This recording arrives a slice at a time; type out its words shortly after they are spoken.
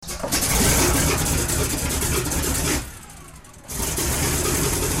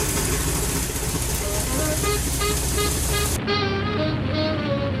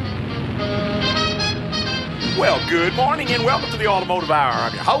Good morning and welcome to the Automotive Hour.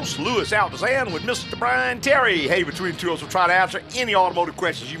 I'm your host, Louis Altazan, with Mr. Brian Terry. Hey, between the two of us, we'll try to answer any automotive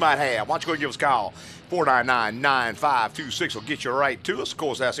questions you might have. Why don't you go and give us a call? 499-9526 will get you right to us. Of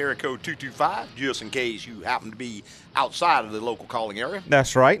course, that's area code 225, just in case you happen to be outside of the local calling area.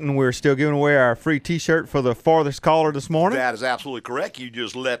 That's right, and we're still giving away our free T-shirt for the farthest caller this morning. That is absolutely correct. You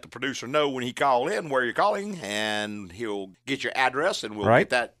just let the producer know when he call in where you're calling, and he'll get your address, and we'll get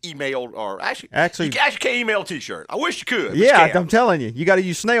that emailed. Or actually, you actually can't email a T-shirt. I wish you could. Yeah, I'm telling you. You got to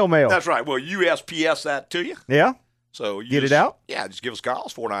use snail mail. That's right. Well, USPS that to you. Yeah. So get it out? Yeah, just give us a call.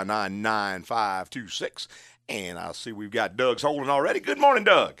 It's 499-9526. And I see we've got Doug's holding already. Good morning,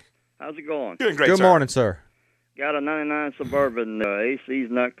 Doug. How's it going? Doing great, Good sir. morning, sir. Got a 99 Suburban. AC's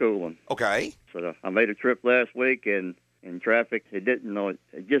not cooling. Okay. So I made a trip last week, and in traffic, it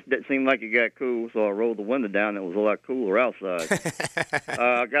just didn't seem like it got cool, so I rolled the window down. It was a lot cooler outside.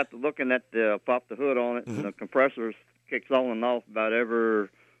 I got to looking at popped the hood on it, and the compressor kicks on and off about every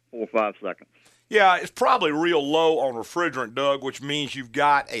 4 or 5 seconds. Yeah, it's probably real low on refrigerant, Doug, which means you've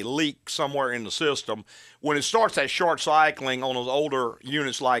got a leak somewhere in the system. When it starts that short cycling on those older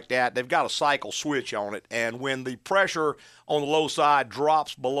units like that, they've got a cycle switch on it, and when the pressure on the low side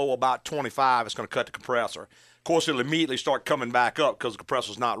drops below about 25, it's going to cut the compressor. Of course, it'll immediately start coming back up because the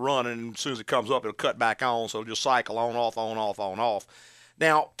compressor's not running, and as soon as it comes up, it'll cut back on, so it'll just cycle on, off, on, off, on, off.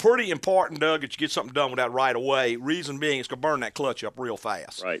 Now, pretty important, Doug, that you get something done with that right away. Reason being, it's going to burn that clutch up real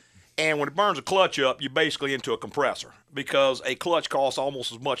fast. Right. And when it burns a clutch up, you're basically into a compressor because a clutch costs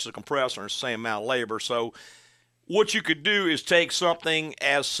almost as much as a compressor and it's the same amount of labor. So what you could do is take something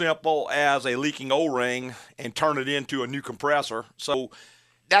as simple as a leaking O-ring and turn it into a new compressor. So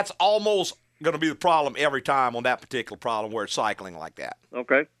that's almost going to be the problem every time on that particular problem where it's cycling like that.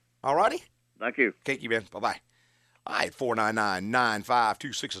 Okay. All righty? Thank you. Thank you, man. Bye-bye. All right,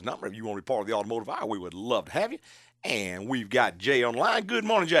 499-9526 is the number. If you want to be part of the Automotive Hour, we would love to have you. And we've got Jay on the line. Good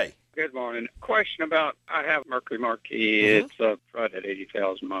morning, Jay. Good morning. Question about, I have Mercury Marquis. It's right at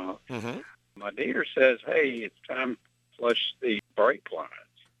 80,000 miles. My dealer says, hey, it's time to flush the brake lines.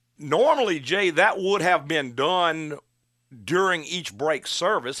 Normally, Jay, that would have been done during each brake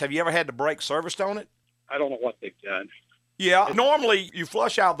service. Have you ever had the brake serviced on it? I don't know what they've done. Yeah, normally you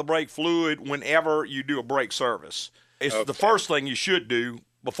flush out the brake fluid whenever you do a brake service. It's the first thing you should do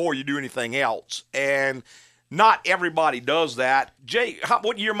before you do anything else. And not everybody does that. Jay,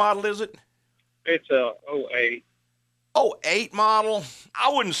 what year model is it? It's a 08. 08 model. I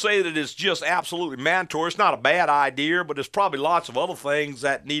wouldn't say that it's just absolutely mandatory. It's not a bad idea, but there's probably lots of other things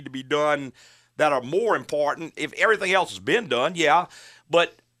that need to be done that are more important. If everything else has been done, yeah.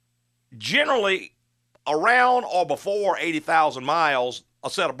 But generally, around or before 80,000 miles, a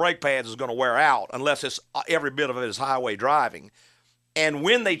set of brake pads is going to wear out unless it's every bit of it is highway driving. And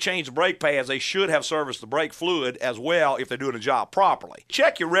when they change the brake pads, they should have serviced the brake fluid as well if they're doing a job properly.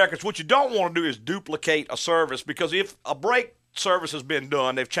 Check your records. What you don't want to do is duplicate a service, because if a brake service has been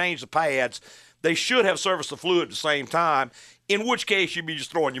done, they've changed the pads, they should have serviced the fluid at the same time, in which case you'd be just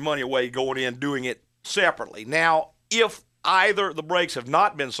throwing your money away going in doing it separately. Now, if either the brakes have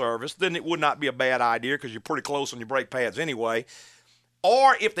not been serviced, then it would not be a bad idea because you're pretty close on your brake pads anyway.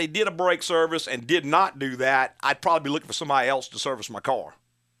 Or if they did a brake service and did not do that, I'd probably be looking for somebody else to service my car.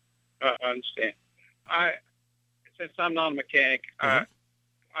 I understand. Since I'm not a mechanic, I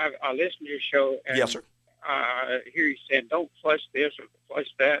listen to your show. And yes, sir. I hear you saying, don't flush this or flush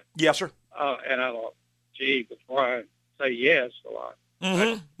that. Yes, sir. And I thought, gee, before I say yes a lot,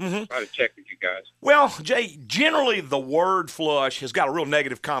 I try to check with you guys. Well, Jay, generally the word flush has got a real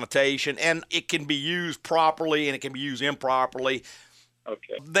negative connotation, and it can be used properly and it can be used improperly.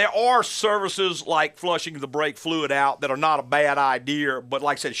 Okay. There are services like flushing the brake fluid out that are not a bad idea, but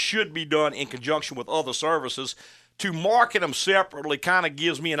like I said, should be done in conjunction with other services. To market them separately kind of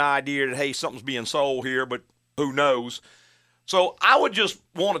gives me an idea that, hey, something's being sold here, but who knows? So I would just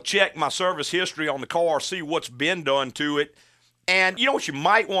want to check my service history on the car, see what's been done to it. And you know what you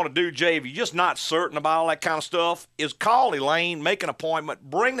might want to do, Jay, if you're just not certain about all that kind of stuff, is call Elaine, make an appointment,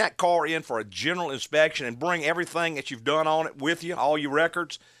 bring that car in for a general inspection, and bring everything that you've done on it with you, all your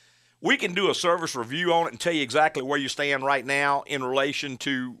records. We can do a service review on it and tell you exactly where you stand right now in relation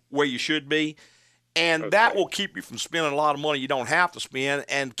to where you should be. And that will keep you from spending a lot of money you don't have to spend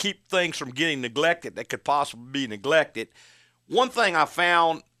and keep things from getting neglected that could possibly be neglected. One thing I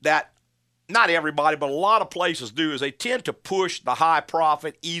found that not everybody, but a lot of places do, is they tend to push the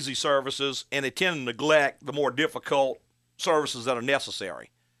high-profit, easy services, and they tend to neglect the more difficult services that are necessary.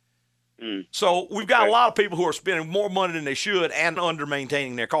 So we've got a lot of people who are spending more money than they should and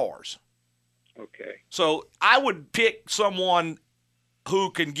under-maintaining their cars. Okay. So I would pick someone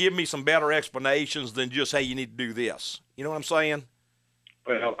who can give me some better explanations than just, hey, you need to do this. You know what I'm saying?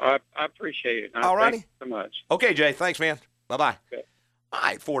 Well, I appreciate it. All righty. Thank you so much. Okay, Jay. Thanks, man. Bye-bye. Okay. All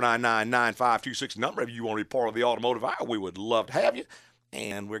right, 499-9526 number. If you want to be part of the automotive hour, we would love to have you.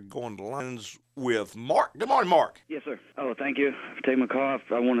 And we're going to lines with Mark. Good morning, Mark. Yes, sir. Oh, thank you for taking my call.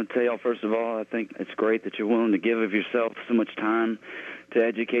 I want to tell y'all, first of all, I think it's great that you're willing to give of yourself so much time to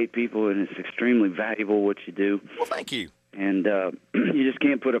educate people, and it's extremely valuable what you do. Well, thank you. And you just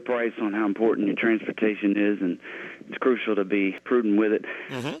can't put a price on how important your transportation is, and it's crucial to be prudent with it.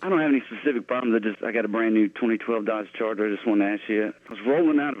 I don't have any specific problems. I got a brand new 2012 Dodge Charger. I just want to ask you. I was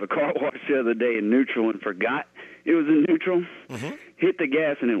rolling out of a car wash the other day in neutral and forgot it was in neutral. Hit the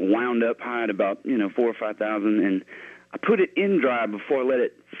gas and it wound up high at about 4,000 or 5,000, and I put it in drive before I let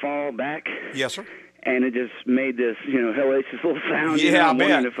it fall back. Yes, sir. And it just made this, hellacious little sound. Yeah, I'm I bet.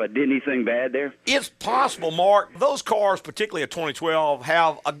 wondering if I did anything bad there. It's possible, Mark. Those cars, particularly a 2012,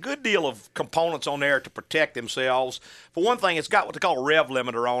 have a good deal of components on there to protect themselves. For one thing, it's got what they call a rev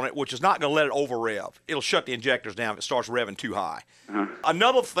limiter on it, which is not going to let it over-rev. It'll shut the injectors down if it starts revving too high.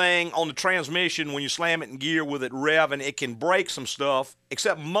 Another thing, on the transmission, when you slam it in gear with it revving, it can break some stuff,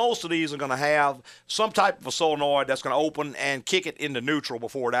 except most of these are going to have some type of a solenoid that's going to open and kick it into neutral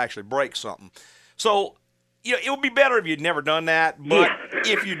before it actually breaks something. So, it would be better if you'd never done that, but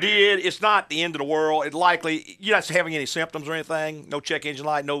if you did, it's not the end of the world. It likely, you're not having any symptoms or anything? No check engine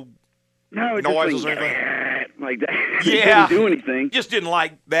light, no it noises just or anything? like that. Yeah. It didn't do anything. Just didn't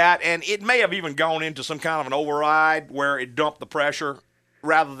like that, and it may have even gone into some kind of an override where it dumped the pressure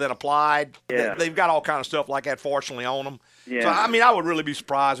rather than applied. Yeah. They've got all kind of stuff like that, fortunately, on them. Yeah. So, I would really be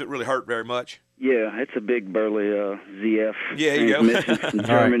surprised if it really hurt very much. Yeah, it's a big burly ZF transmission from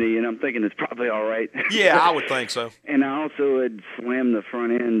Germany, and I'm thinking it's probably all right. Yeah, I would think so. And I also had slammed the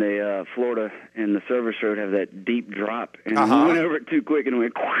front end. The Florida and the service road have that deep drop, and I went over it too quick and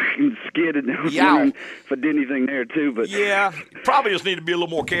went and skidded. I was wondering if I did anything there too, but yeah, probably just need to be a little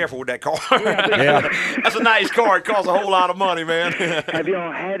more careful with that car. Yeah. That's a nice car. It costs a whole lot of money, man. Have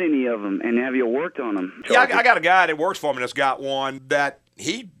y'all had any of them, and have you worked on them? Yeah, I got a guy that works for me that's got one that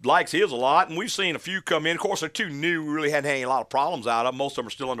he likes his a lot, and we've seen a few come in. Of course, they're too new. We really hadn't had a lot of problems out of them. Most of them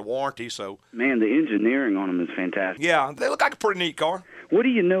are still under warranty. So, man, the engineering on them is fantastic. Yeah, they look like a pretty neat car. What do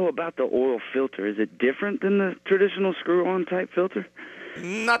you know about the oil filter? Is it different than the traditional screw-on type filter?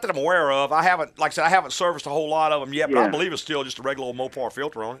 Not that I'm aware of. I haven't, like I said, I haven't serviced a whole lot of them yet, but I believe it's still just a regular old Mopar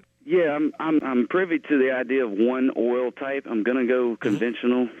filter on it. Yeah, I'm privy to the idea of one oil type. I'm going to go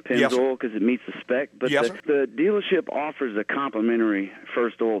conventional Pennzoil because it meets the spec. But the dealership offers a complimentary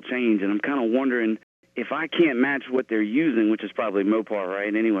first oil change, and I'm kind of wondering if I can't match what they're using, which is probably Mopar,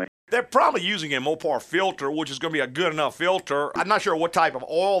 right? Anyway. They're probably using a Mopar filter, which is going to be a good enough filter. I'm not sure what type of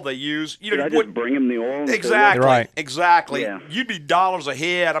oil they use. I just bring them the oil? Exactly. Right. Exactly. Yeah. You'd be dollars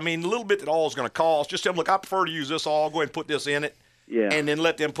ahead. I mean, a little bit that oil is going to cost. Just tell them, look, I prefer to use this oil. Go ahead and put this in it. Yeah. And then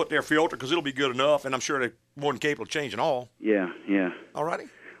let them put their filter because it'll be good enough, and I'm sure they're more than capable of changing all. Yeah. All righty.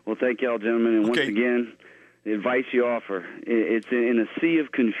 Well, thank y'all, gentlemen. And once again, the advice you offer, it's in a sea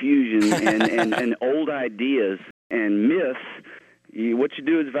of confusion and old ideas and myths. What you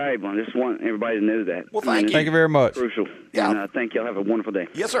do is valuable. I just want everybody to know that. Well, thank you. Thank you very much. Crucial. Yeah. And thank y'all. Have a wonderful day.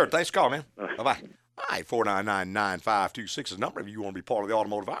 Yes, sir. Thanks for calling, man. Bye-bye. All right, 499-9526 is the number. If you want to be part of the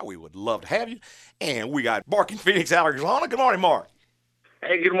automotive hour, we would love to have you. And we got Mark in Phoenix, Arizona. Good morning, Mark.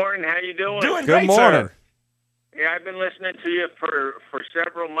 Hey, good morning. How you doing? Doing Good great, morning. sir. Yeah, I've been listening to you for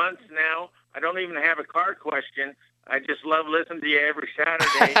several months now. I don't even have a car question. I just love listening to you every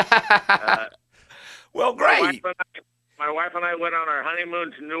Saturday. Well, great. My wife and I went on our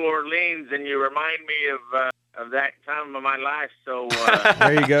honeymoon to New Orleans, and you remind me of that time of my life. So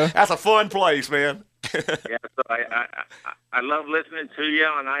there you go. That's a fun place, man. Yeah, so I love listening to you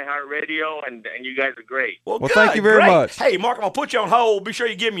on iHeartRadio, and you guys are great. Well, thank you very much. Hey, Mark, I'm going to put you on hold. Be sure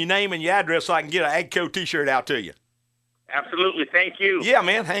you give me your name and your address so I can get an AGCO T-shirt out to you. Absolutely. Thank you. Yeah,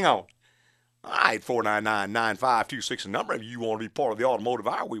 man. Hang on. All right, 499-9526 the number. If you want to be part of the automotive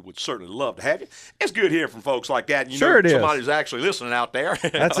hour, we would certainly love to have you. It's good hearing from folks like that. You Sure know it is. somebody's actually listening out there.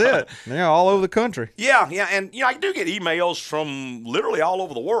 That's it. Yeah, all over the country. Yeah, and I do get emails from literally all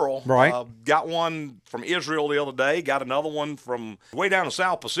over the world. Right. Got one from Israel the other day. Got another one from way down the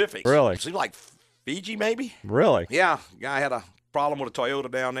South Pacific. Really? Seems like Fiji, maybe. Really? Yeah, guy had a problem with a Toyota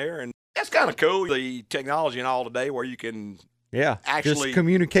down there, and that's kind of cool. The technology and all today, where you can. Yeah, actually just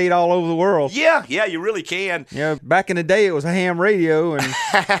communicate all over the world. Yeah, you really can. Yeah, back in the day, it was a ham radio, and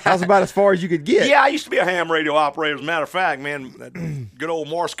that was about as far as you could get. Yeah, I used to be a ham radio operator. As a matter of fact, man, that good old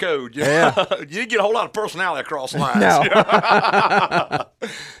Morse code. Yeah. You didn't get a whole lot of personality across the lines. No.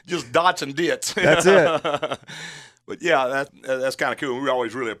 Just dots and dits. That's it. But, yeah, that's kind of cool. We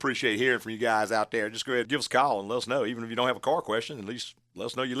always really appreciate hearing from you guys out there. Just go ahead and give us a call and let us know. Even if you don't have a car question, at least let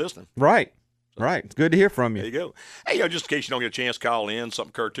us know you're listening. Right. Right. It's good to hear from you. There you go. Hey, just in case you don't get a chance to call in, something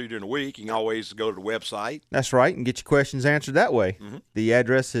occurred to you during the week, you can always go to the website. That's right, and get your questions answered that way. Mm-hmm. The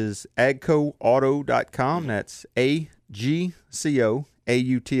address is agcoauto.com. That's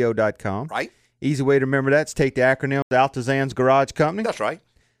AGCOAUTO.com. Right. Easy way to remember that is take the acronym Altazan's Garage Company. That's right.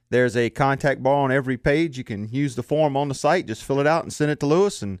 There's a contact bar on every page. You can use the form on the site. Just fill it out and send it to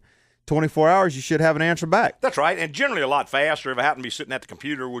Lewis, and 24 hours, you should have an answer back. That's right, and generally a lot faster. If I happen to be sitting at the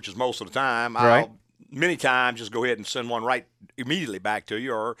computer, which is most of the time, right. I'll many times just go ahead and send one right immediately back to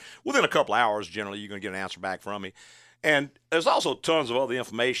you, or within a couple hours, generally, you're going to get an answer back from me. And there's also tons of other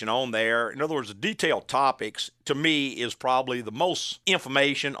information on there. In other words, the detailed topics, to me, is probably the most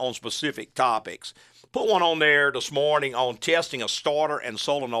information on specific topics. Put one on there this morning on testing a starter and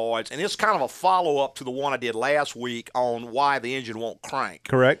solenoids, and it's kind of a follow-up to the one I did last week on why the engine won't crank.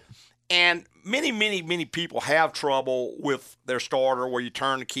 Correct. And many people have trouble with their starter where you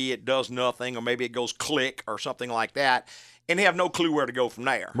turn the key, it does nothing, or maybe it goes click or something like that, and they have no clue where to go from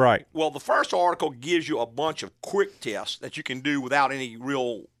there. Right. Well, the first article gives you a bunch of quick tests that you can do without any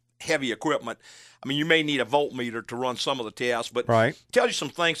real heavy equipment. I mean, you may need a voltmeter to run some of the tests, but right. It tells you some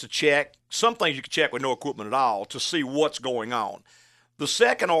things to check, some things you can check with no equipment at all to see what's going on. The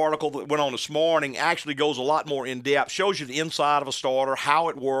second article that went on this morning actually goes a lot more in depth, shows you the inside of a starter, how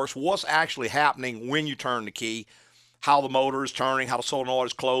it works, what's actually happening when you turn the key, how the motor is turning, how the solenoid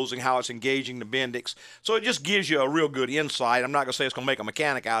is closing, how it's engaging the Bendix. So it just gives you a real good insight. I'm not going to say it's going to make a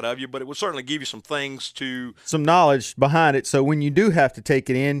mechanic out of you, but it would certainly give you some things to... some knowledge behind it, so when you do have to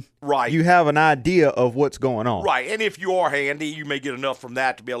take it in, right, you have an idea of what's going on. Right, and if you are handy, you may get enough from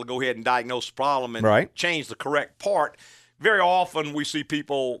that to be able to go ahead and diagnose the problem and change the correct part. Very often we see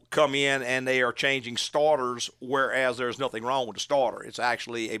people come in and they are changing starters, whereas there's nothing wrong with the starter. It's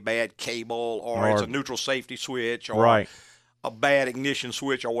actually a bad cable or it's a neutral safety switch or a bad ignition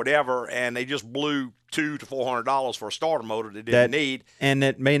switch or whatever, and they just blew $200 to $400 for a starter motor they didn't need. And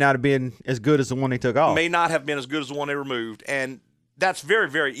it may not have been as good as the one they took off. May not have been as good as the one they removed, and that's very,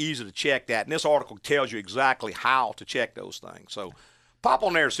 very easy to check that. And this article tells you exactly how to check those things. So pop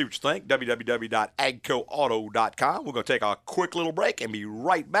on there and see what you think, www.agcoauto.com. We're going to take a quick little break and be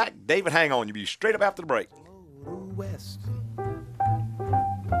right back. David, hang on. You'll be straight up after the break. West.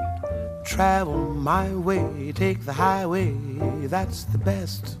 Travel my way, take the highway, that's the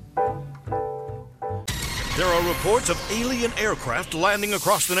best. There are reports of alien aircraft landing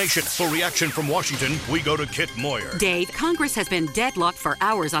across the nation. For reaction from Washington, we go to Kit Moyer. Dave, Congress has been deadlocked for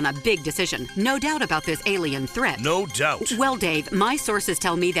hours on a big decision. No doubt about this alien threat. No doubt. Well, Dave, my sources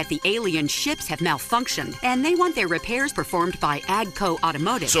tell me that the alien ships have malfunctioned, and they want their repairs performed by Agco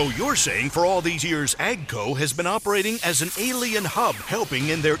Automotive. So you're saying for all these years, Agco has been operating as an alien hub, helping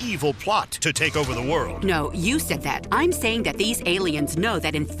in their evil plot to take over the world. No, you said that. I'm saying that these aliens know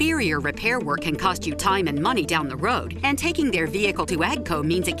that inferior repair work can cost you time and money down the road, and taking their vehicle to Agco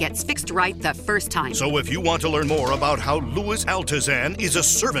means it gets fixed right the first time. So if you want to learn more about how Louis Altazan is a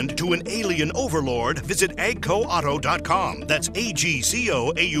servant to an alien overlord, visit agcoauto.com. That's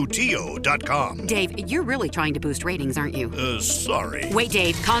AGCOAUTO.com. Dave, you're really trying to boost ratings, aren't you? Sorry. Wait,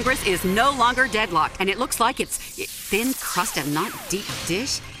 Dave, Congress is no longer deadlocked, and it looks like it's thin crust and not deep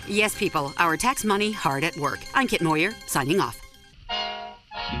dish. Yes, people, our tax money hard at work. I'm Kit Moyer, signing off.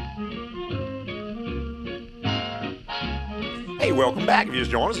 Hey, welcome back. If you just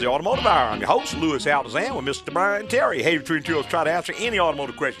joined us, the Automotive Hour. I'm your host, Louis Altazan, with Mr. Brian Terry. Hey, between two of us, try to answer any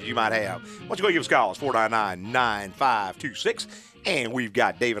automotive questions you might have. Why don't you go give us a call? It's 499-9526. And we've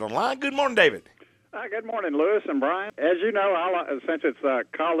got David on the line. Good morning, David. Good morning, Louis and Brian. As you know, since it's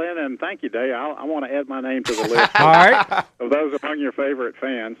call in and thank you day, I want to add my name to the list All right. of those among your favorite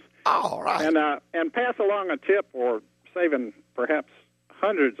fans. All right. And pass along a tip for saving perhaps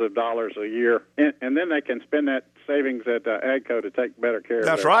hundreds of dollars a year, and then they can spend that savings at Agco to take better care of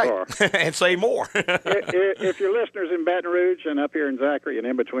their car. That's right, and save more. If your listeners in Baton Rouge and up here in Zachary and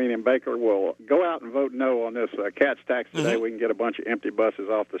in between in Baker will go out and vote no on this Cat's tax today, we can get a bunch of empty buses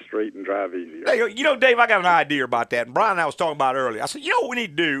off the street and drive easier. Hey, you know, Dave, I got an idea about that. And Brian and I was talking about it earlier. I said, you know what we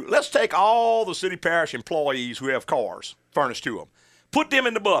need to do? Let's take all the city parish employees who have cars furnished to them, put them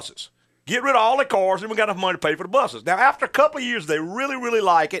in the buses. Get rid of all the cars, and we got enough money to pay for the buses. Now, after a couple of years, they really, really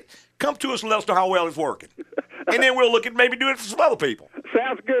like it. Come to us and let us know how well it's working. And then we'll look at maybe doing it for some other people.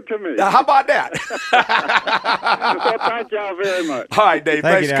 Sounds good to me. Now, how about that? So thank y'all very much. All right, Dave.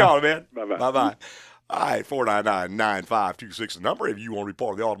 Thank Thanks you for calling, man. Bye-bye. Bye-bye. All right, 499-9526 the number. If you want to be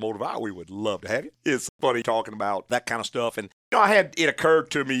part of the automotive hour, we would love to have you. It's funny talking about that kind of stuff. And it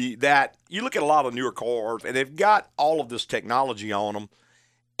occurred to me that you look at a lot of newer cars, and they've got all of this technology on them.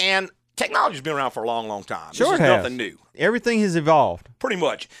 And technology's been around for a long, long time. Sure, this is nothing new. Everything has evolved. Pretty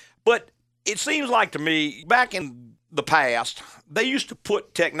much. But it seems like to me, back in the past, they used to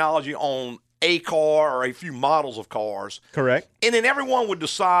put technology on a car or a few models of cars. Correct. And then everyone would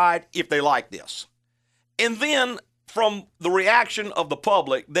decide if they like this. And then from the reaction of the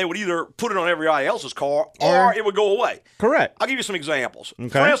public, they would either put it on everybody else's car or it would go away. Correct. I'll give you some examples. Okay.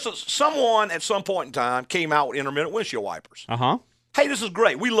 For instance, someone at some point in time came out with intermittent windshield wipers. Uh-huh. Hey, this is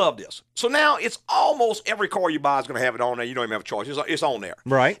great. We love this. So now it's almost every car you buy is going to have it on there. You don't even have a choice. It's on there.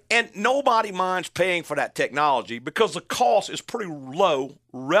 Right. And nobody minds paying for that technology because the cost is pretty low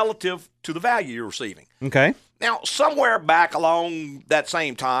relative to the value you're receiving. Okay. Now, somewhere back along that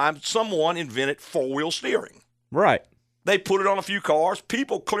same time, someone invented four-wheel steering. Right. They put it on a few cars.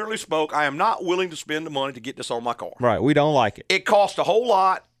 People clearly spoke, I am not willing to spend the money to get this on my car. Right. We don't like it. It costs a whole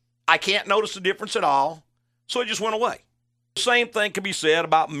lot. I can't notice the difference at all. So it just went away. Same thing can be said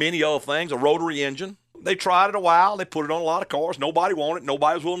about many other things. A rotary engine. They tried it a while. They put it on a lot of cars. Nobody wanted it.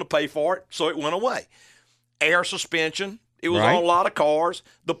 Nobody was willing to pay for it. So it went away. Air suspension. It was on a lot of cars.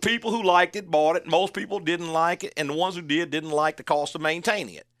 The people who liked it bought it. Most people didn't like it. And the ones who didn't like the cost of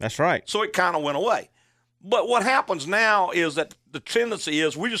maintaining it. That's right. So it kind of went away. But what happens now is that the tendency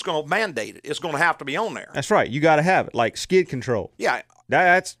is we're just going to mandate it. It's going to have to be on there. That's right. You got to have it, like skid control. Yeah.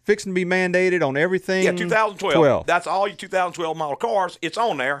 That's fixing to be mandated on everything. Yeah, 2012. That's all your 2012 model cars. It's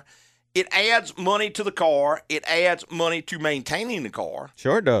on there. It adds money to the car. It adds money to maintaining the car.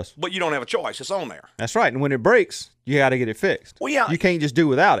 Sure it does. But you don't have a choice. It's on there. That's right. And when it breaks, you got to get it fixed. Well, yeah. You can't just do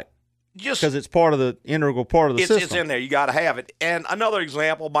without it. Just because it's part of the integral part of the system. It's in there. You got to have it. And another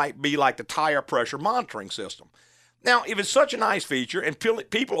example might be like the tire pressure monitoring system. Now, if it's such a nice feature and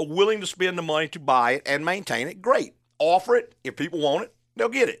people are willing to spend the money to buy it and maintain it, great. Offer it. If people want it, they'll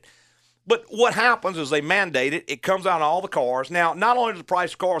get it. But what happens is they mandate it. It comes out on all the cars. Now, not only does the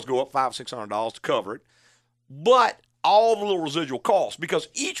price of cars go up $500-$600 to cover it, but all the little residual costs, because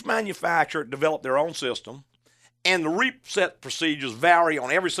each manufacturer developed their own system, and the reset procedures vary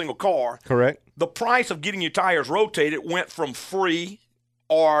on every single car. Correct. The price of getting your tires rotated went from free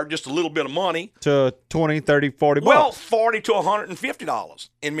or just a little bit of money to $20, $30, $40. Well, $40 to $150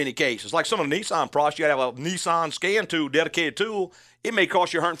 in many cases. Like some of the Nissan products, you got to have a Nissan scan tool, dedicated tool. It may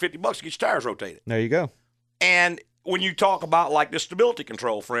cost you $150 to get your tires rotated. There you go. And when you talk about like the stability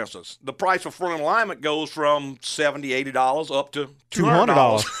control, for instance, the price of front alignment goes from $70, $80 up to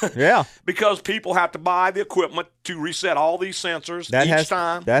 $200. Yeah. Because people have to buy the equipment to reset all these sensors each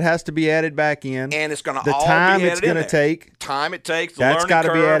time. That has to be added back in. And it's going to the all time be it's going to take. Time it takes. The that's got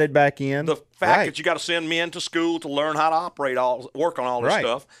to be added back in. The fact that you got to send men to school to learn how to operate work on all this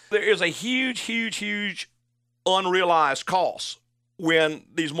stuff. There is a huge unrealized cost when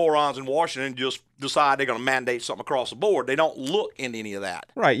these morons in Washington just decide they're going to mandate something across the board. They don't look into any of that.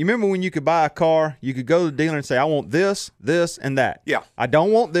 Right. You remember when you could buy a car, you could go to the dealer and say, I want this, this, and that. Yeah. I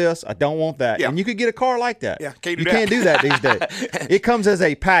don't want this, I don't want that. Yeah. And you could get a car like that. Yeah. You can't do that these days. It comes as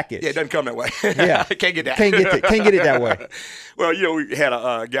a package. Yeah, it doesn't come that way. Yeah. Can't get that. Can't get it that way. Well, we had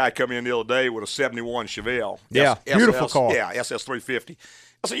a guy come in the other day with a 71 Chevelle. Yeah. Beautiful car. Yeah, SS350.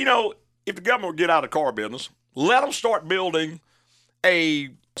 I said, if the government would get out of the car business, let them start building a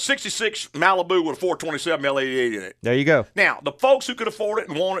 66 Malibu with a 427 L88 in it. There you go. Now, the folks who could afford it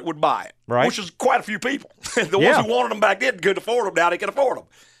and want it would buy it, right? Which is quite a few people. The ones who wanted them back then couldn't afford them. Now they can afford them.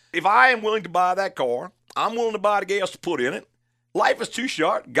 If I am willing to buy that car, I'm willing to buy the gas to put in it. Life is too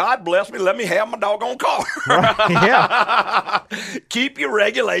short. God bless me. Let me have my doggone car. Right. Yeah. Keep your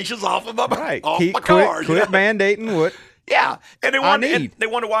regulations off of my, my car. Quit mandating what. Yeah. And they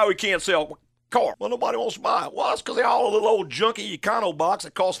wonder why we can't sell car. Well, nobody wants to buy it. Well, that's because they're all a little old junky Econo box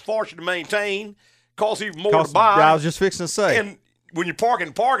that costs a fortune to maintain, costs even more to buy. I was just fixing to say. And when you park in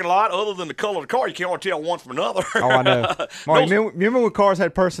the parking lot, other than the color of the car, you can't tell one from another. Oh, I know. Remember when cars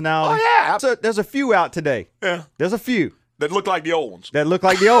had personality? Oh, yeah. So there's a few out today. Yeah. There's a few. That look like the old ones. That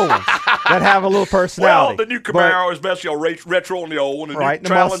have a little personality. Well, the new Camaro, especially retro on the old one. The new the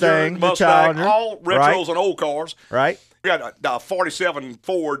Challenger, Mustang, the Challenger. All retros on old cars. Right. We got a 47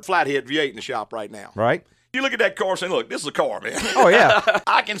 Ford flathead V8 in the shop right now. Right. You look at that car saying, look, this is a car, man. Oh, yeah.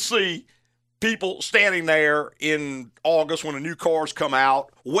 I can see people standing there in August when the new cars come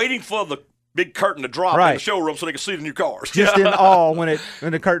out, waiting for the big curtain to drop in the showroom so they can see the new cars. Just in awe when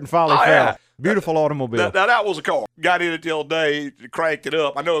the curtain finally fell. Yeah. Beautiful automobile. Now, that was a car. Got in it the other day, cranked it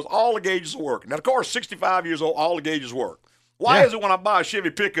up. I know all the gauges work. Now, the car is 65 years old, all the gauges work. Why is it when I buy a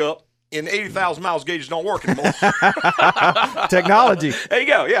Chevy pickup, in 80,000 miles gauges don't work anymore. Technology. There you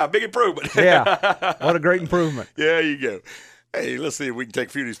go. Yeah, big improvement. Yeah. What a great improvement. Yeah, there you go. Hey, let's see if we can take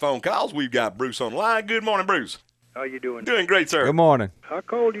a few of these phone calls. We've got Bruce on the line. Good morning, Bruce. How you doing? Doing great, sir. Good morning. I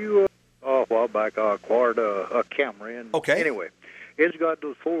called you a while back. I acquired a Camry. And Okay. Anyway, it's got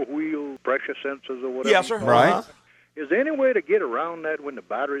those four-wheel pressure sensors or whatever. Yes, sir. Right. Is there any way to get around that when the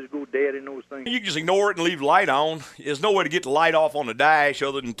batteries go dead in those things? You can just ignore it and leave the light on. There's no way to get the light off on the dash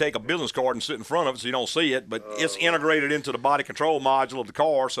other than take a business card and sit in front of it so you don't see it. But it's integrated into the body control module of the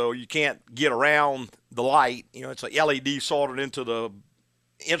car, so you can't get around the light. You know, it's a LED soldered into the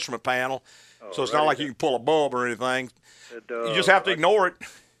instrument panel, so it's not like you can pull a bulb or anything. You just have to ignore it,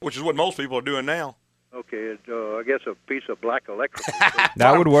 which is what most people are doing now. Okay, I guess a piece of black electrical.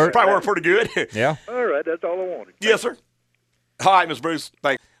 That would work. Probably work pretty good. Yeah. All right, that's all I wanted. Yes, sir. All right, Ms. Bruce.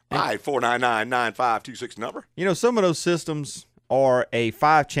 Thank you. All right, 499-9526 number. You know, some of those systems are a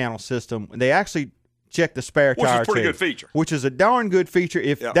 5-channel system. They actually check the spare Which is tire, a pretty too, good feature. Which is a darn good feature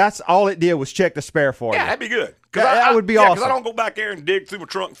if that's all it did was check the spare for you. Yeah, that'd be good. That would be awesome. Because I don't go back there and dig through my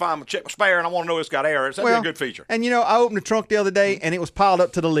trunk and check my spare, and I want to know it's got errors. That'd be a good feature. And, you know, I opened the trunk the other day, and it was piled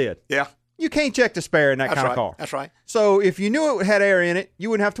up to the lid. Yeah. You can't check the spare in that kind of car. That's right. So if you knew it had air in it,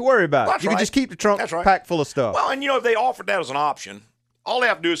 you wouldn't have to worry about it. That's You could right. just keep the trunk packed full of stuff. Well, and, you know, if they offered that as an option, all they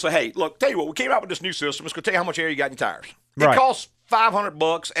have to do is say, hey, look, tell you what, we came out with this new system. It's going to tell you how much air you got in your tires. It costs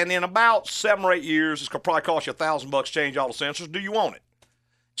 $500, and in about 7 or 8 years, it's going to probably cost you $1,000 to change all the sensors. Do you want it?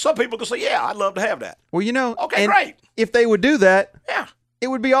 Some people can say, yeah, I'd love to have that. Well, you know, okay, great. If they would do that, it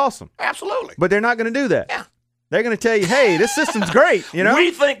would be awesome. Absolutely. But they're not going to do that. Yeah. They're going to tell you, hey, this system's great, you know?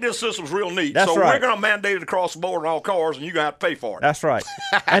 We think this system's real neat, That's so right. we're going to mandate it across the board in all cars, and you're going to have to pay for it. That's right.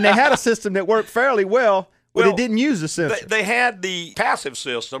 And they had a system that worked fairly well, but it didn't use the sensor. They had the passive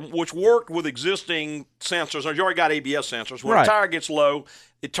system, which worked with existing sensors. You already got ABS sensors. When a tire gets low,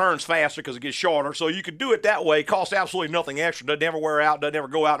 it turns faster because it gets shorter. So you could do it that way. It costs absolutely nothing extra. Doesn't ever wear out. Doesn't ever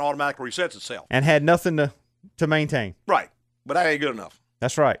go out and automatically resets itself. And had nothing to maintain. Right. But that ain't good enough.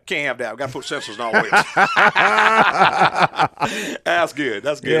 That's right. Can't have that. We've got to put sensors in all wheels. That's good.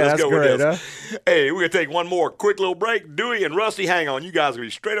 That's good. Yeah, Let's that's go great, with this. Hey, we're going to take one more quick little break. Dewey and Rusty, hang on. You guys are going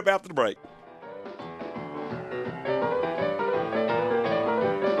to be straight up after the break.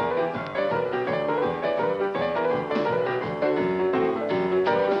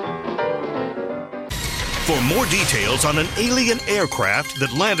 For more details on an alien aircraft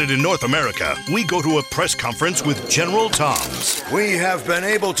that landed in North America, we go to a press conference with General Toms. We have been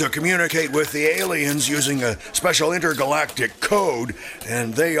able to communicate with the aliens using a special intergalactic code,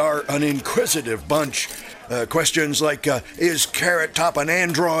 and they are an inquisitive bunch. Questions like, is Carrot Top an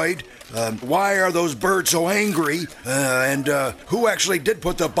android? Why are those birds so angry? And who actually did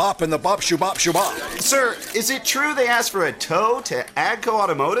put the bop in the bop shubop shubop? Sir, is it true they asked for a tow to AGCO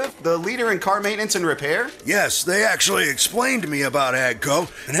Automotive, the leader in car maintenance and repair? Yes, they actually explained to me about AGCO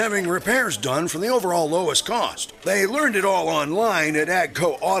and having repairs done for the overall lowest cost. They learned it all online at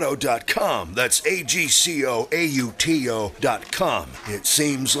agcoauto.com. That's AGCOAUTO.com. It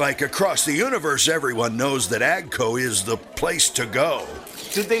seems like across the universe everyone knows that AGCO is the place to go.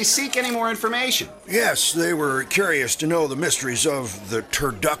 Did they seek any more information? Yes, they were curious to know the mysteries of the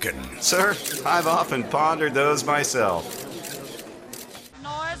turducken. Sir, I've often pondered those myself.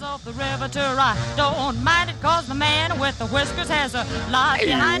 Noise of the riveter, I don't mind it, cause the man with the whiskers has a lot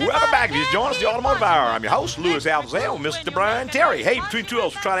behind it. Welcome back. Just join us, the Automotive Hour. I'm your host, Louis Altazan, with Mr. Brian Terry. Hey, between two of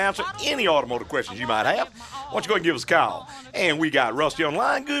us, we're trying to answer any automotive questions you might have. Why don't you go and give us a call? And we got Rusty on the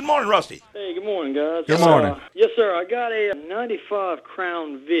line. Good morning, Rusty. Hey, good morning, guys. Good morning. Yes, sir. I got a 95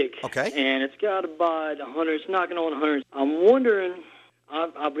 Crown Vic. Okay. And it's got about 100. It's knocking on 100. I'm wondering,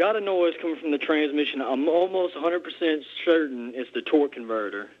 I've got a noise coming from the transmission. I'm almost 100% certain it's the torque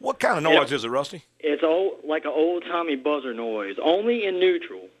converter. What kind of noise is it, Rusty? It's like an old-timey buzzer noise, only in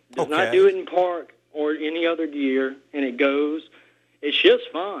neutral. Does not do it in park or any other gear, and it goes. It shifts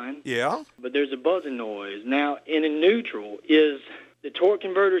fine. Yeah. But there's a buzzing noise. Now, in a neutral, is the torque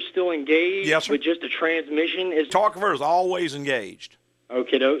converter still engaged? Yes, sir. But just the transmission is... Torque converter is always engaged.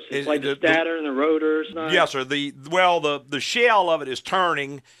 Okay, it's like the stator and the rotor. Yes, sir. The shell of it is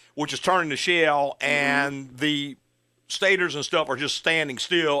turning, which is turning the shell, and the stators and stuff are just standing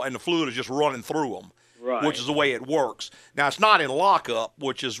still, and the fluid is just running through them. Right. Which is the way it works. Now, it's not in lockup,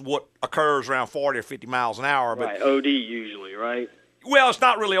 which is what occurs around 40 or 50 miles an hour. But, right, OD usually, right? Well, it's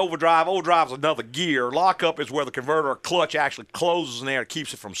not really overdrive. Overdrive is another gear. Lockup is where the converter or clutch actually closes in there and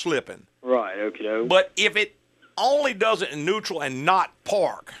keeps it from slipping. Right, okay. But if it only does it in neutral and not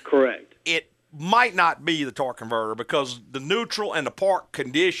park, correct, it might not be the torque converter, because the neutral and the park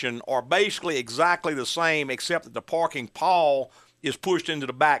condition are basically exactly the same, except that the parking pawl is pushed into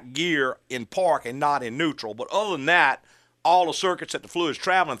the back gear in park and not in neutral. But other than that, all the circuits that the fluid's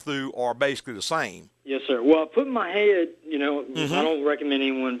traveling through are basically the same. Yes, sir. Well, I put in my head, I don't recommend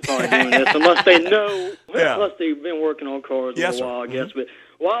anyone probably doing this unless they know, unless they've been working on cars a little while, I guess. But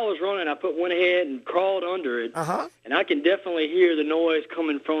while I was running, I went ahead and crawled under it, and I can definitely hear the noise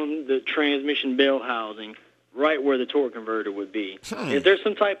coming from the transmission bell housing right where the torque converter would be. Is there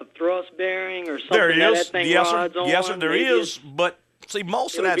some type of thrust bearing or something that thing rides on? Yes, sir, there is, but see,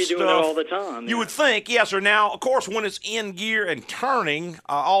 most of that stuff, doing it all the time, you would think, yes, sir. Now, of course, when it's in gear and turning,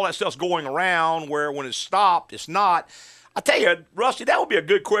 all that stuff's going around, where when it's stopped, it's not. I tell you, Rusty, that would be a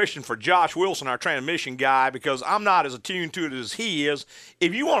good question for Josh Wilson, our transmission guy, because I'm not as attuned to it as he is.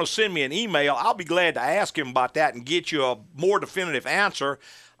 If you want to send me an email, I'll be glad to ask him about that and get you a more definitive answer.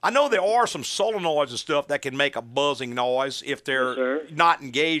 I know there are some solenoids and stuff that can make a buzzing noise if they're not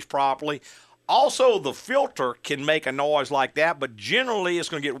engaged properly. Also, the filter can make a noise like that, but generally it's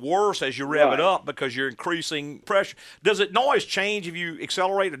going to get worse as you rev it up because you're increasing pressure. Does it noise change if you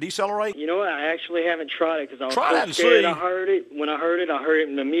accelerate or decelerate? You know what? I actually haven't tried it because I was Try that so and scared. see. I heard it. When I heard it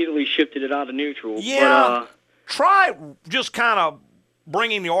and immediately shifted it out of neutral. Yeah. Try just kind of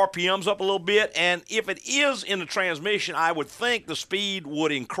bringing the RPMs up a little bit, and if it is in the transmission, I would think the speed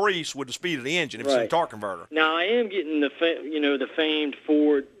would increase with the speed of the engine if it's in the torque converter. Now, I am getting the famed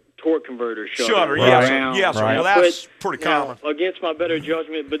Ford torque converter shutter. Yes, sir. Well, that's pretty common. Against my better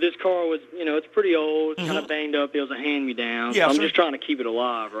judgment, but this car was, it's pretty old. It's kind of banged up. It was a hand-me-down. Yes, I'm sir. just trying to keep it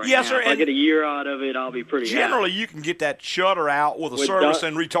alive right Yes, now. sir. If I get a year out of it, I'll be pretty Generally, happy. you can get that shutter out with a service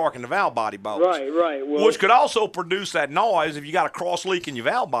and retorquing the valve body bolts. Right. Well, which could also produce that noise if you got a cross leak in your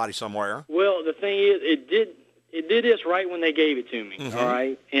valve body somewhere. Well, the thing is, it did this right when they gave it to me, all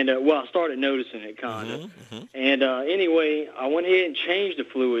right? And, I started noticing it kind of. And anyway, I went ahead and changed the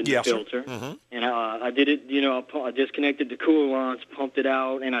fluid in the filter. And I did it, I disconnected the cooler lines, pumped it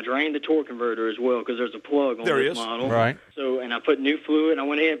out, and I drained the torque converter as well because there's a plug on this model. Right. So, and I put new fluid. I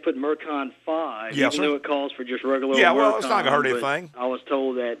went ahead and put Mercon 5, even though it calls for just regular Yeah, Mercon, well, it's not going to hurt anything. I was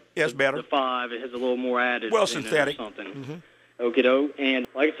told that it's better. The 5, it has a little more added synthetic. or something. Okie doke. And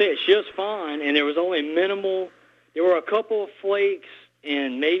like I said, it's just fine, and there was only minimal. There were a couple of flakes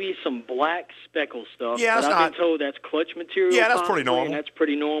and maybe some black speckle stuff. Yeah, but I've been told that's clutch material. Yeah, that's pretty normal. And that's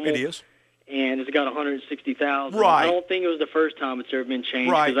pretty normal. It is. And it's got 160,000. Right. I don't think it was the first time it's ever been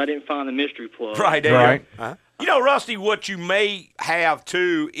changed because I didn't find the mystery plug. Right. You know, Rusty, what you may have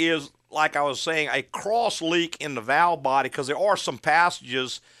too is, like I was saying, a cross leak in the valve body because there are some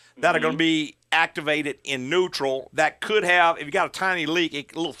passages that are going to be activated in neutral that could have, if you got a tiny leak,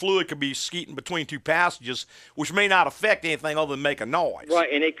 a little fluid could be skeeting between two passages, which may not affect anything other than make a noise. Right,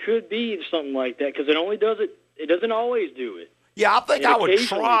 and it could be something like that because it only does it. It doesn't always do it. Yeah, I think I would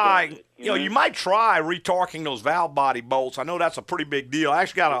try. Does it, you might try retorquing those valve body bolts. I know that's a pretty big deal. I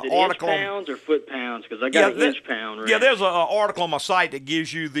actually got an article. Inch pounds or foot pounds? Because I got an inch pound. Right? Yeah, there's an article on my site that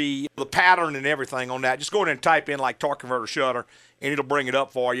gives you the pattern and everything on that. Just go in and type in like torque converter shutter, and it'll bring it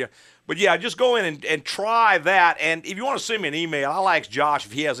up for you. But, yeah, just go in and try that. And if you want to send me an email, I'll ask Josh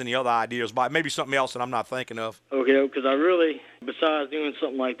if he has any other ideas about maybe something else that I'm not thinking of. Okay, because I really, besides doing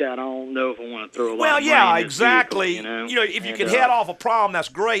something like that, I don't know if I want to throw a lot Well, of money yeah, in this exactly. vehicle, If you can head off a problem, that's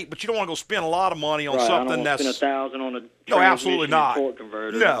great, but you don't want to go spend a lot of money on something I don't want to spend $1,000 on a No, absolutely not. torque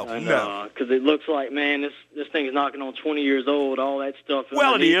converter. No. Because it looks like, man, this thing's knocking on 20 years old, all that stuff.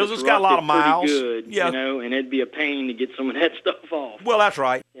 Well, it is. It's got a lot of miles. Good, and it'd be a pain to get some of that stuff off. Well, that's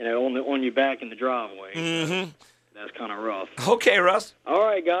right. On your back in the driveway. Mm-hmm. That's kind of rough. Okay, Russ. All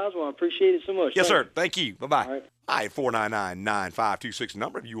right, guys. Well, I appreciate it so much. Yes, sir. Thank you. Bye-bye. All right. All right, 499-9526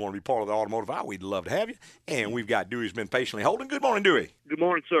 number. If you want to be part of the automotive hour, we'd love to have you. And we've got Dewey's been patiently holding. Good morning, Dewey. Good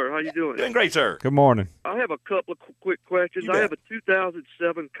morning, sir. How you doing? Doing great, sir. Good morning. I have a couple of quick questions. You I bet. have a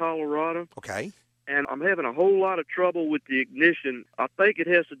 2007 Colorado. Okay. And I'm having a whole lot of trouble with the ignition. I think it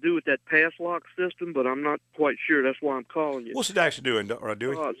has to do with that pass lock system, but I'm not quite sure. That's why I'm calling you. What's it actually doing,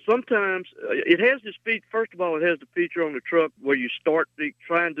 Dewey? Sometimes it has this feature. First of all, it has the feature on the truck where you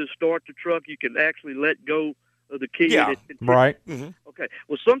trying to start the truck, you can actually let go of the key. Yeah, right. Mm-hmm. Okay.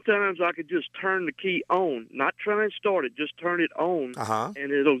 Well, sometimes I could just turn the key on, not try and start it, just turn it on,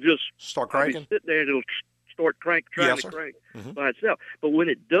 and it'll just start cranking. Sit there and it'll start trying to crank by itself. But when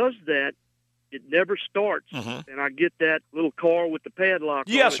it does that, it never starts, and I get that little car with the padlock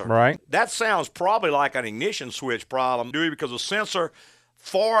on Yes, it. sir. Right. That sounds probably like an ignition switch problem, Dewey, because the sensor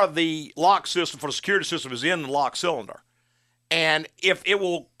for the lock system, for the security system, is in the lock cylinder. And if it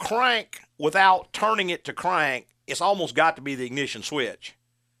will crank without turning it to crank, it's almost got to be the ignition switch.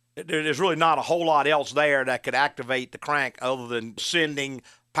 There's really not a whole lot else there that could activate the crank other than sending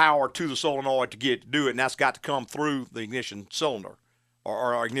power to the solenoid to get it to do it, and that's got to come through the ignition cylinder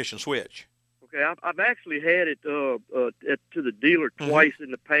or ignition switch. Okay, I've actually had it to the dealer twice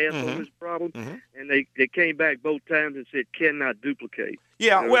in the past on this problem, and they came back both times and said cannot duplicate.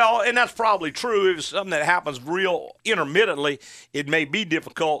 Yeah, well, and that's probably true. If it's something that happens real intermittently, it may be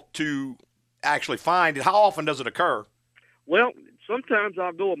difficult to actually find it. How often does it occur? Well, sometimes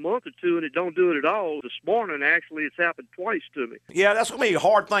I'll go a month or two and it don't do it at all. This morning, actually, it's happened twice to me. Yeah, that's going to be a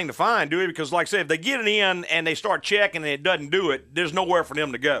hard thing to find, because like I said, if they get it in and they start checking and it doesn't do it, there's nowhere for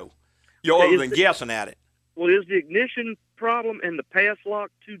them to go. Other than guessing at it. Well, is the ignition problem and the pass lock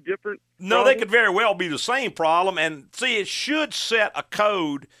two different No, problems? they could very well be the same problem. And see, it should set a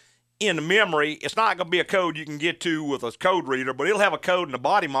code in the memory. It's not going to be a code you can get to with a code reader, but it'll have a code in the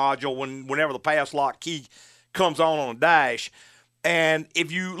body module whenever the pass lock key comes on the dash. And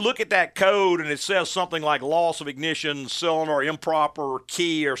if you look at that code and it says something like loss of ignition cylinder or improper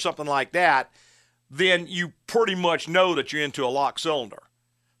key or something like that, then you pretty much know that you're into a locked cylinder.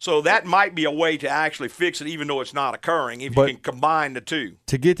 So that might be a way to actually fix it, even though it's not occurring, if you can combine the two.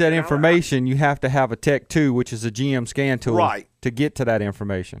 To get that information, you have to have a Tech 2, which is a GM scan tool, to get to that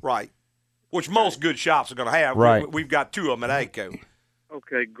information. Right, which most good shops are going to have. Right. We've got two of them at AGCO.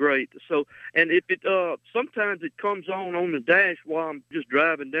 Okay, great. So, and if it sometimes it comes on the dash while I'm just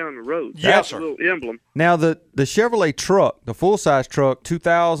driving down the road. Yes, sir. A little emblem. Now, the Chevrolet truck, the full-size truck,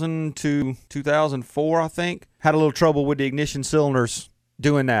 2000 to 2004, I think, had a little trouble with the ignition cylinders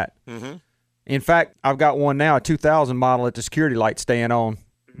doing that. In fact, I've got one now, a 2000 model, at the security light staying on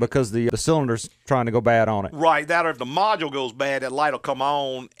because the cylinder's trying to go bad on it. Right, that or if the module goes bad, that light will come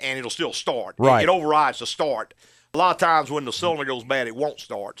on and it'll still start. Right. It overrides the start. A lot of times when the cylinder goes bad, it won't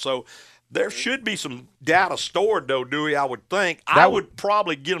start. So there should be some data stored, though, Dewey, I would think. I would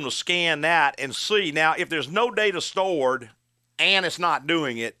probably get them to scan that and see. Now, if there's no data stored and it's not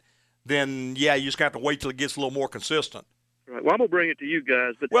doing it, then, yeah, you just have to wait till it gets a little more consistent. Right. Well, I'm going to bring it to you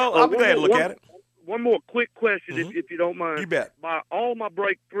guys. But I'll be glad to look at it. One more quick question, if you don't mind. You bet.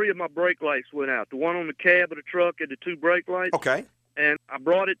 Three of my brake lights went out. The one on the cab of the truck and the two brake lights. Okay. And I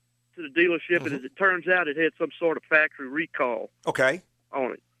brought it to the dealership, and as it turns out, it had some sort of factory recall. Okay.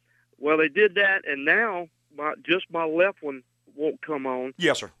 On it. Well, they did that, and now just my left one won't come on.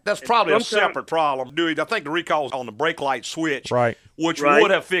 Yes, sir. That's probably a separate problem, Dewey. I think the recall is on the brake light switch, which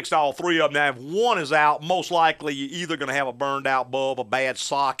would have fixed all three of them. Now, if one is out, most likely you're either going to have a burned out bulb, a bad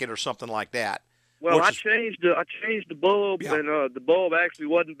socket, or something like that. Well, I changed the bulb, and the bulb actually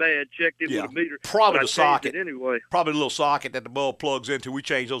wasn't bad. Checked it with a meter. Probably the socket anyway. Probably the little socket that the bulb plugs into. We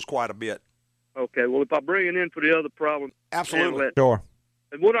change those quite a bit. Okay. Well, if I bring it in for the other problem, absolutely. Sure.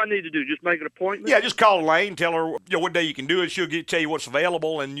 And what do I need to do? Just make an appointment? Yeah, just call Elaine, tell her what day you can do it. She'll tell you what's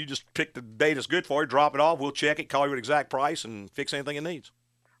available, and you just pick the day that's good for you, drop it off. We'll check it, call you an exact price, and fix anything it needs.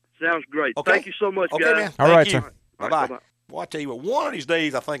 Sounds great. Okay. Thank you so much, guys. Okay, man. All right, you. sir. Bye-bye. Well, I tell you what, one of these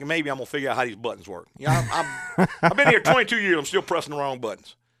days, I think maybe I'm going to figure out how these buttons work. I've been here 22 years. I'm still pressing the wrong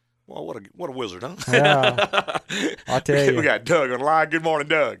buttons. Well, what a wizard, huh? Yeah. I'll tell you. We got Doug on the line. Good morning,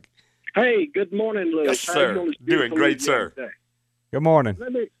 Doug. Hey, good morning, Louis. Yes, sir. Doing great, sir. Good morning.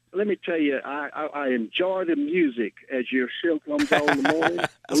 Let me tell you, I enjoy the music as your show comes on in the morning.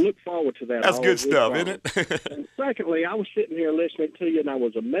 I look forward to that. That's good stuff, isn't it? And secondly, I was sitting here listening to you, and I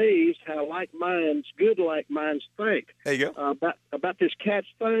was amazed how like minds think. There you go. About this catch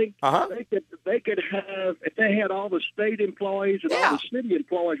thing. They could have, if they had all the state employees and all the city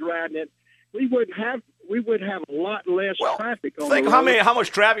employees riding it, we would have a lot less traffic on the road. Think how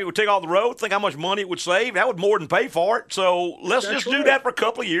much traffic it would take off the road. Think how much money it would save. That would more than pay for it. So let's do that for a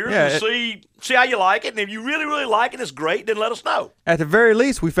couple of years and see how you like it. And if you really, really like it, it's great. Then let us know. At the very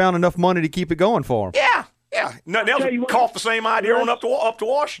least, we found enough money to keep it going for them. Yeah. Nothing else would cough the same idea on up to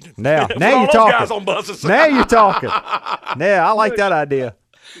Washington. Now all you're those talking. Guys on buses. Now you're talking. Yeah, I like that idea.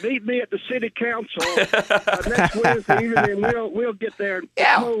 Meet me at the city council next Wednesday evening, and we'll get there and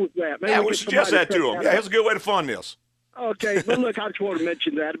propose that. Maybe we suggest that to them. Yeah, it's a good way to fund this. Okay, well, look, I just want to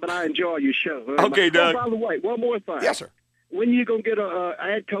mention that, but I enjoy your show. Okay, Doug. By the way, one more thing. Yes, sir. When are you going to get a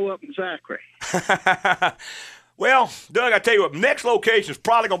AGCO up in Zachary? Well, Doug, I tell you what, next location is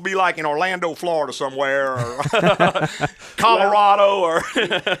probably going to be like in Orlando, Florida somewhere, or Colorado,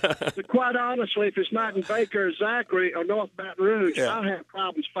 Quite honestly, if it's not in Baker or Zachary or North Baton Rouge, I'll have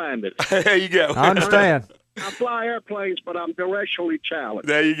problems finding it. There you go. I understand. I fly airplanes, but I'm directionally challenged.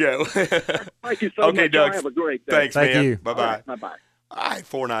 There you go. Thank you so much. Doug. Have a great day. Thanks, man. Thank you. Bye-bye. Right, bye-bye. All right,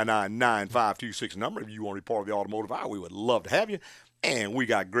 499-9526 number. If you want to be part of the automotive hour, we would love to have you. And we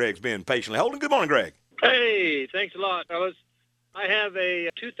got Greg's been patiently holding. Good morning, Greg. Hey, thanks a lot, fellas. I have a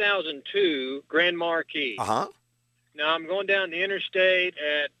 2002 Grand Marquis. Now I'm going down the interstate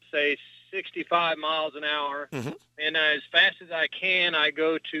at, say, 65 miles an hour, and as fast as I can, I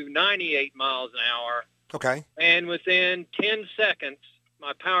go to 98 miles an hour. Okay. And within 10 seconds,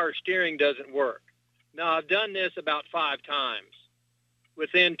 my power steering doesn't work. Now, I've done this about 5 times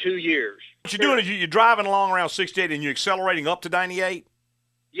within 2 years. What you're doing is you're driving along around 68 and you're accelerating up to 98?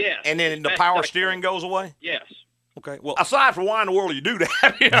 Yes. And then the power steering goes away? Yes. Okay. Well, aside from why in the world you do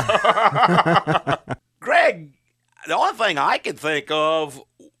that, you know? Greg, the only thing I can think of,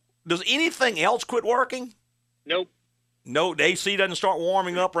 does anything else quit working? Nope. No, the AC doesn't start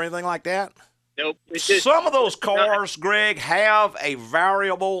warming up or anything like that? Nope. Some of those cars, Greg, have a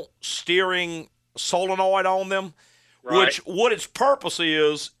variable steering solenoid on them, which what its purpose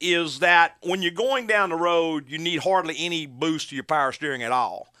is that when you're going down the road, you need hardly any boost to your power steering at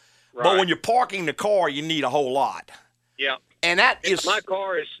all. Right. But when you're parking the car, you need a whole lot. Yeah. And that is my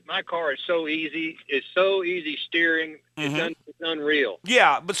car is so easy. It's so easy steering. It's unreal.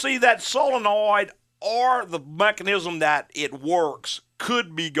 Yeah, but see, that solenoid or the mechanism that it works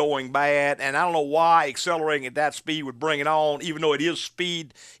could be going bad, and I don't know why accelerating at that speed would bring it on, even though it is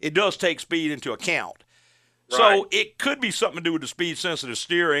speed. It does take speed into account. Right. So it could be something to do with the speed-sensitive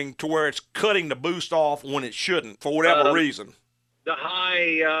steering to where it's cutting the boost off when it shouldn't for whatever reason. The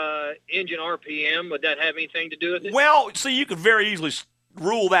high engine RPM, would that have anything to do with it? Well, see, you could very easily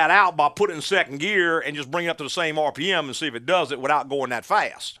rule that out by putting it in second gear and just bring it up to the same RPM and see if it does it without going that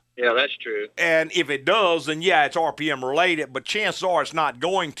fast. Yeah, that's true. And if it does, then yeah, it's RPM related, but chances are it's not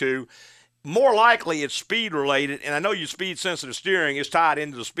going to. More likely it's speed related, and I know your speed sensitive steering is tied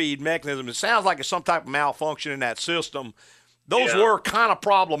into the speed mechanism. It sounds like it's some type of malfunction in that system. Those were kind of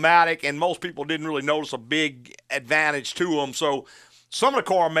problematic, and most people didn't really notice a big advantage to them. So some of the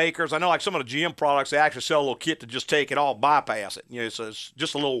car makers, I know like some of the GM products, they actually sell a little kit to just take it off, bypass it. You know, so it's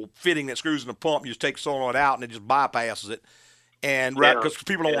just a little fitting that screws in the pump. You just take the solenoid out, and it just bypasses it. And because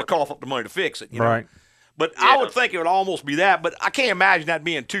people don't want to cough up the money to fix it, you know? Right. But I would think it would almost be that. But I can't imagine that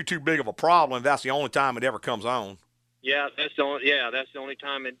being too big of a problem if that's the only time it ever comes on. Yeah, that's the only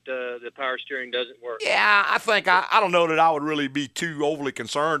time the power steering doesn't work. Yeah, I think I don't know that I would really be too overly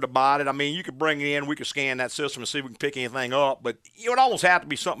concerned about it. I mean, you could bring it in, we could scan that system and see if we can pick anything up, but it would almost have to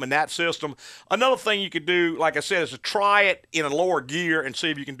be something in that system. Another thing you could do, like I said, is to try it in a lower gear and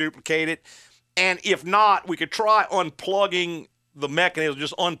see if you can duplicate it. And if not, we could try unplugging the mechanism,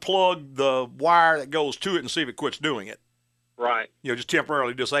 just unplug the wire that goes to it and see if it quits doing it. Right. You know, just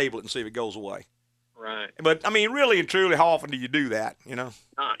temporarily disable it and see if it goes away. Right. But, I mean, really and truly, how often do you do that, you know?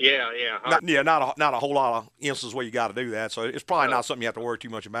 Not a whole lot of instances where you got to do that, so it's probably not something you have to worry too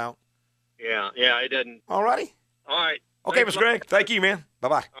much about. Yeah, it doesn't. All righty. All right. Okay, Mr. Greg. Thank you, man.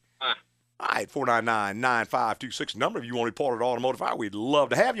 Bye-bye. Bye. All right, 499-9526 number. If you want to be part of the Automotive Hour, we'd love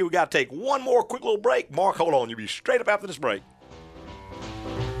to have you. We got to take one more quick little break. Mark, hold on. You'll be straight up after this break.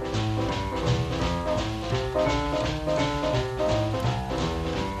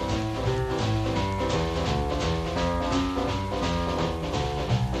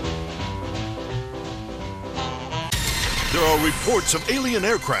 There are reports of alien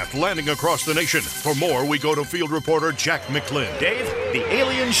aircraft landing across the nation. For more, we go to field reporter Jack McLean. Dave, the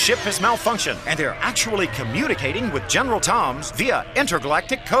alien ship has malfunctioned, and they're actually communicating with General Tom's via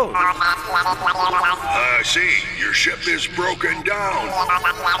intergalactic code. I see. Your ship is broken down.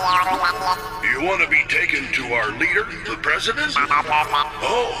 You want to be taken to our leader, the president?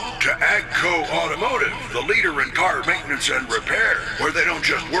 Oh, to AGCO Automotive, the leader in car maintenance and repair, where they don't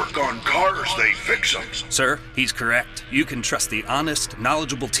just work on cars, they fix them. Sir, he's correct. You can trust the honest,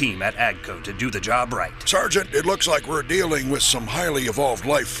 knowledgeable team at AGCO to do the job right. Sergeant, it looks like we're dealing with some highly evolved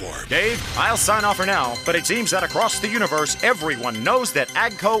life form. Dave, I'll sign off for now, but it seems that across the universe, everyone knows that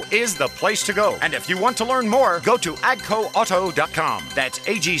AGCO is the place to go. And if you want to learn more, go to agcoauto.com. That's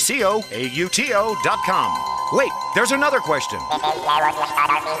AGCOAUTO.com. Wait, there's another question.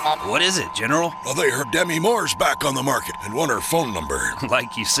 What is it, General? Well, they heard Demi Moore's back on the market and want her phone number.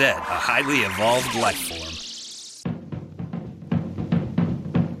 Like you said, a highly evolved life form.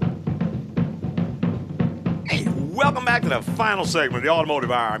 Welcome back to the final segment of the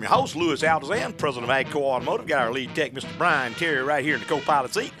Automotive Hour. I'm your host, Louis Altazan, president of AGCO Automotive. Got our lead tech, Mr. Brian Terry, right here in the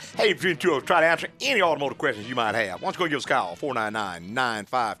co-pilot seat. Hey, between the two of us, try to answer any automotive questions you might have. Why don't you go give us a call,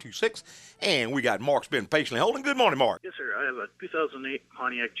 499-9526. And we got Mark's been patiently holding. Good morning, Mark. Yes, sir. I have a 2008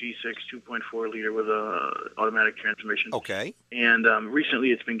 Pontiac G6 2.4 liter with a automatic transmission. Okay. And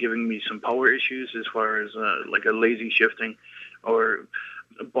recently it's been giving me some power issues as far as like a lazy shifting or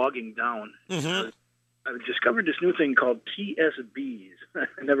bogging down. Mm-hmm. I've discovered this new thing called TSBs. I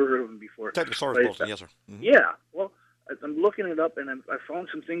never heard of them before. Technical service bulletin, yes, sir. Mm-hmm. Yeah. Well, I'm looking it up, and I found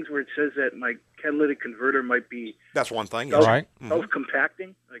some things where it says that my catalytic converter might be. That's one thing. Yes. Right.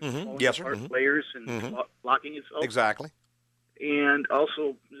 Self-compacting, like falling Yes, sir. apart layers and locking itself. Exactly. And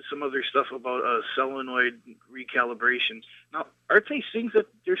also some other stuff about solenoid recalibration. Now, aren't these things that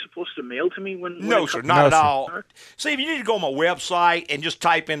they're supposed to mail to me when No, sir, not at all. See, if you need to go on my website and just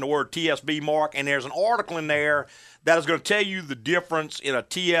type in the word TSB, Mark, and there's an article in there that is going to tell you the difference in a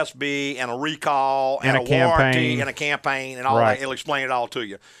TSB and a recall and a warranty and a campaign and all that. It'll explain it all to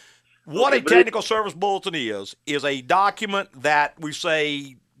you. What a technical service bulletin is a document that we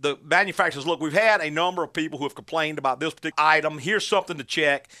say the manufacturers, look, we've had a number of people who have complained about this particular item. Here's something to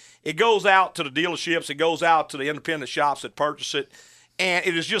check. It goes out to the dealerships. It goes out to the independent shops that purchase it. And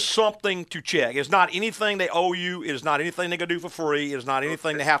it is just something to check. It's not anything they owe you. It is not anything they can do for free. It is not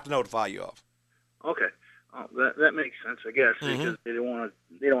anything they have to notify you of. Okay. Oh, that makes sense, I guess, because they don't want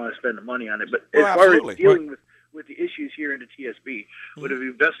to spend the money on it. But as far as dealing with the issues here in the TSB, would it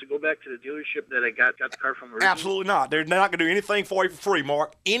be best to go back to the dealership that I got the car from originally? Absolutely not. They're not going to do anything for you for free,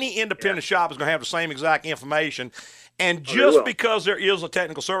 Mark. Any independent shop is going to have the same exact information. And just because there is a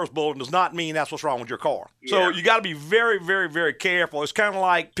technical service bulletin does not mean that's what's wrong with your car. So you got to be very, very, very careful. It's kind of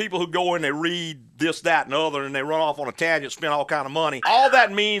like people who go in, they read this, that, and other, and they run off on a tangent, spend all kind of money. All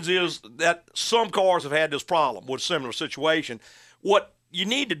that means is that some cars have had this problem with a similar situation. What you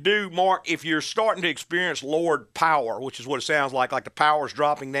need to do, Mark, if you're starting to experience lowered power, which is what it sounds like the power's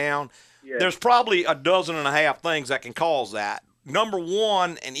dropping down, there's probably 12.5 things that can cause that. Number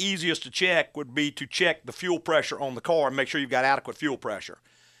one, and easiest to check, would be to check the fuel pressure on the car and make sure you've got adequate fuel pressure.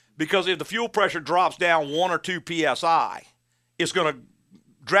 Because if the fuel pressure drops down 1 or 2 PSI, it's going to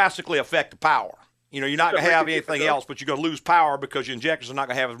drastically affect the power. You're not going to have anything else, but you're going to lose power because your injectors are not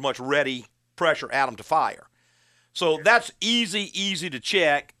going to have as much ready pressure at them to fire. So that's easy to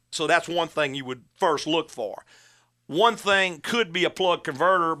check. So that's one thing you would first look for. One thing could be a plug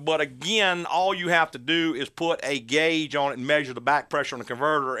converter, but again, all you have to do is put a gauge on it and measure the back pressure on the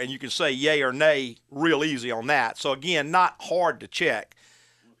converter, and you can say yay or nay real easy on that. So again, not hard to check.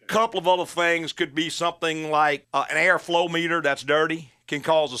 A couple of other things could be something like an airflow meter that's dirty can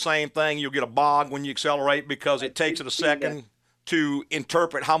cause the same thing. You'll get a bog when you accelerate because it takes it a second to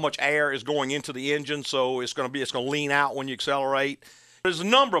interpret how much air is going into the engine, so it's going to lean out when you accelerate. There's a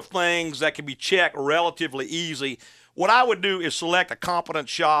number of things that can be checked relatively easy. What I would do is select a competent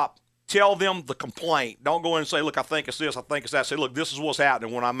shop, tell them the complaint. Don't go in and say, look, I think it's this, I think it's that. Say, look, this is what's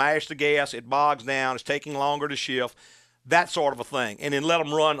happening. When I mash the gas, it bogs down, it's taking longer to shift, that sort of a thing. And then let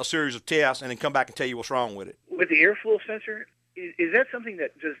them run a series of tests and then come back and tell you what's wrong with it. With the airflow sensor, is that something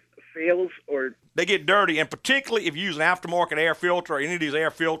that just fails or? They get dirty, and particularly if you use an aftermarket air filter or any of these air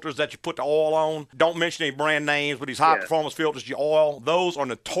filters that you put the oil on, don't mention any brand names, but these high-performance filters you oil, those are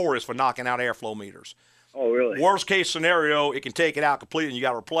notorious for knocking out airflow meters. Oh, really? Worst case scenario, it can take it out completely and you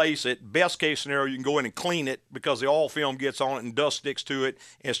got to replace it. Best case scenario, you can go in and clean it because the oil film gets on it and dust sticks to it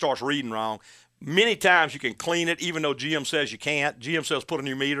and it starts reading wrong. Many times you can clean it, even though GM says you can't. GM says put a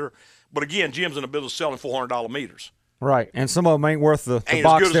new meter. But again, GM's in the business of selling $400 meters. Right, and some of them ain't worth the ain't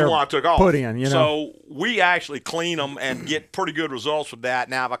box as good as the one I took off. Put in, So we actually clean them and get pretty good results with that.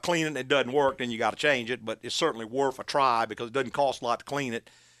 Now, if I clean it and it doesn't work, then you got to change it. But it's certainly worth a try because it doesn't cost a lot to clean it,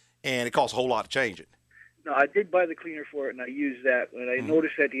 and it costs a whole lot to change it. No, I did buy the cleaner for it, and I use that. And I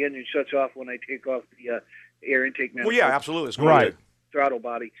noticed that the engine shuts off when I take off the air intake manifold. Well, yeah, absolutely. It's right. Throttle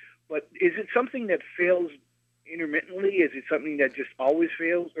body. But is it something that fails intermittently? Is it something that just always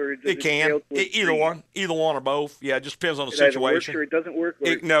fails, or does it can fail either one or both? Yeah, it just depends on the it situation. Either works or it doesn't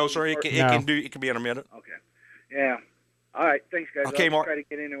work. No, sir. It can be intermittent. Okay. Yeah. All right. Thanks, guys. Okay, I'll Mark. try to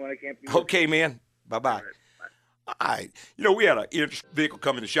get in there when I can't be. Okay, man. Bye-bye. All right. We had a vehicle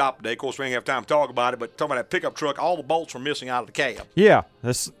come in the shop today. Of course, we ain't have time to talk about it, but talking about that pickup truck, all the bolts were missing out of the cab. Yeah.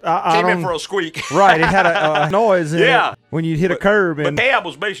 Came in for a squeak. Right. It had a noise in it when you hit a curb. And the cab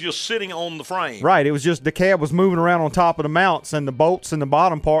was basically just sitting on the frame. Right. It was just the cab was moving around on top of the mounts, and the bolts in the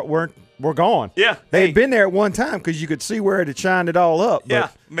bottom part were gone. Yeah. They had been there at one time because you could see where it had shined it all up. Yeah.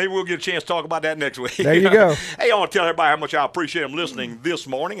 Maybe we'll get a chance to talk about that next week. There you go. Hey, I want to tell everybody how much I appreciate them listening this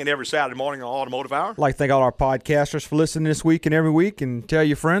morning and every Saturday morning on Automotive Hour. I'd like to thank all our podcasters for listening this week and every week, and tell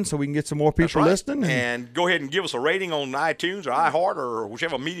your friends so we can get some more people listening. And go ahead and give us a rating on iTunes or iHeart or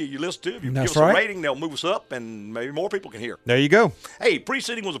whichever media you listen to. If you give us right. a rating, they'll move us up and maybe more people can hear. There you go. Hey,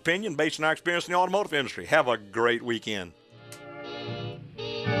 preceding was opinion based on our experience in the automotive industry. Have a great weekend.